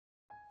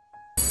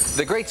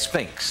The Great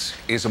Sphinx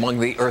is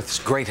among the Earth's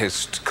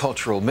greatest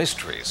cultural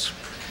mysteries.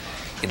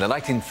 In the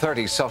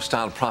 1930s,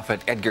 self-styled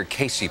prophet Edgar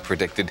Cayce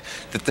predicted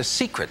that the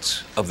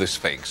secrets of the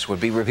Sphinx would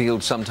be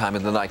revealed sometime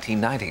in the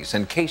 1990s,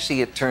 and Cayce,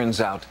 it turns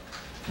out,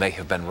 may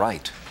have been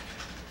right.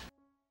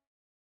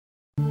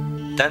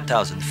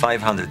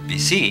 10,500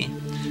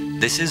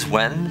 BC, this is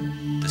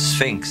when the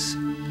Sphinx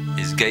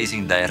is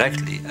gazing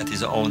directly at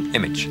his own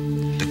image,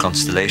 the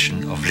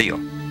constellation of Leo.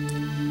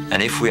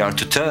 And if we are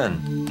to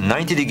turn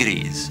 90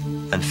 degrees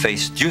and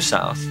face due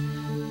south,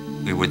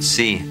 we would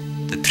see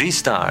the three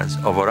stars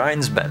of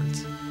Orion's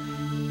belt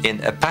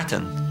in a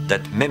pattern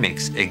that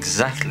mimics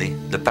exactly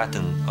the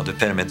pattern of the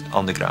pyramid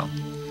on the ground.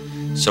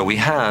 So we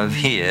have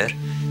here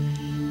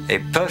a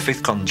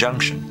perfect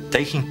conjunction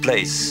taking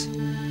place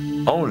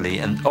only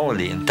and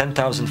only in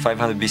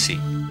 10,500 BC.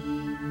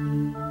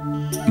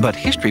 But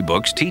history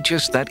books teach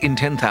us that in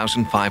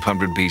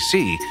 10,500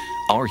 BC,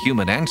 our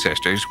human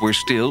ancestors were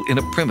still in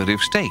a primitive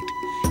state,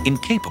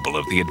 incapable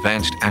of the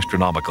advanced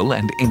astronomical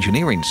and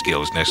engineering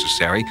skills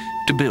necessary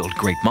to build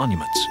great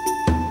monuments.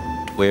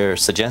 We're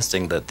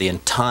suggesting that the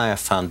entire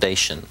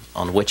foundation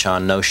on which our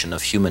notion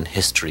of human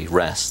history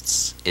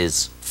rests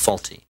is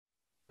faulty.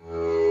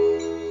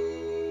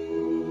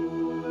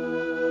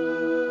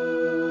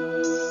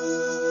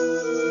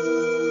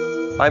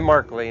 I'm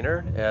Mark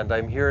Lehner, and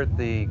I'm here at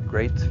the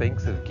Great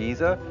Sphinx of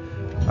Giza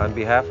on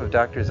behalf of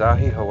Dr.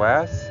 Zahi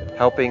Hawass,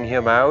 helping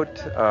him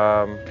out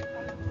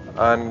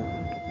on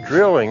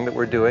drilling that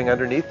we're doing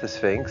underneath the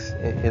Sphinx.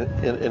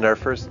 In our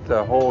first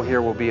hole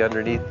here will be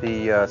underneath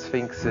the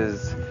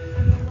Sphinx's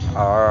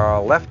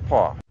left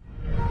paw.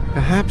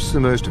 Perhaps the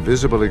most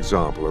visible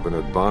example of an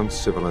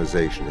advanced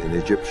civilization in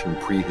Egyptian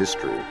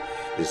prehistory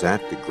is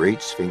at the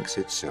Great Sphinx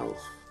itself.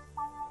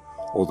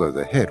 Although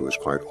the head was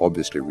quite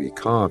obviously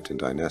recarved in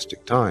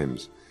dynastic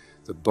times,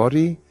 the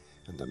body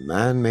and the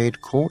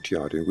man-made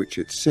courtyard in which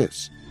it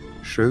sits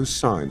show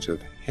signs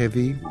of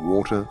heavy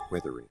water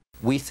weathering.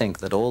 We think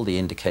that all the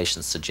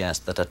indications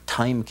suggest that a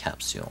time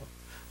capsule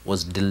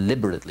was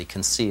deliberately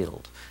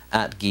concealed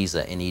at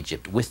Giza in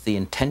Egypt with the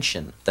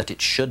intention that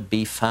it should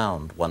be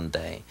found one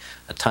day,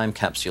 a time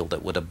capsule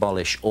that would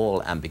abolish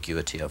all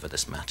ambiguity over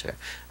this matter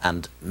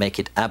and make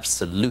it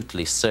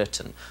absolutely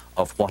certain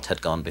of what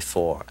had gone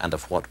before and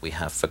of what we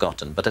have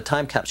forgotten. But a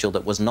time capsule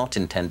that was not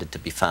intended to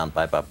be found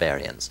by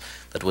barbarians,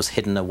 that was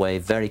hidden away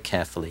very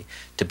carefully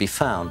to be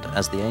found,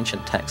 as the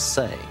ancient texts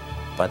say,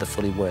 by the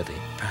fully worthy.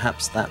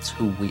 Perhaps that's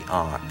who we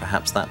are.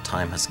 Perhaps that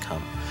time has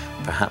come.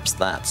 Perhaps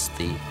that's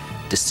the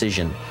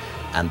decision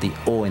and the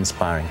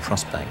awe-inspiring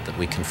prospect that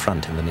we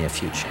confront in the near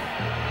future.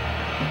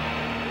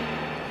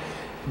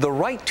 The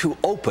right to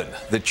open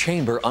the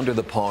chamber under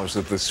the paws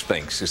of the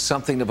Sphinx is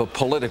something of a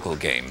political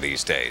game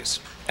these days,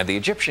 and the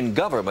Egyptian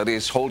government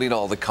is holding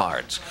all the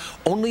cards.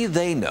 Only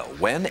they know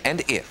when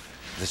and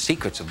if the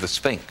secrets of the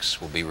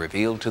Sphinx will be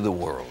revealed to the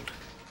world.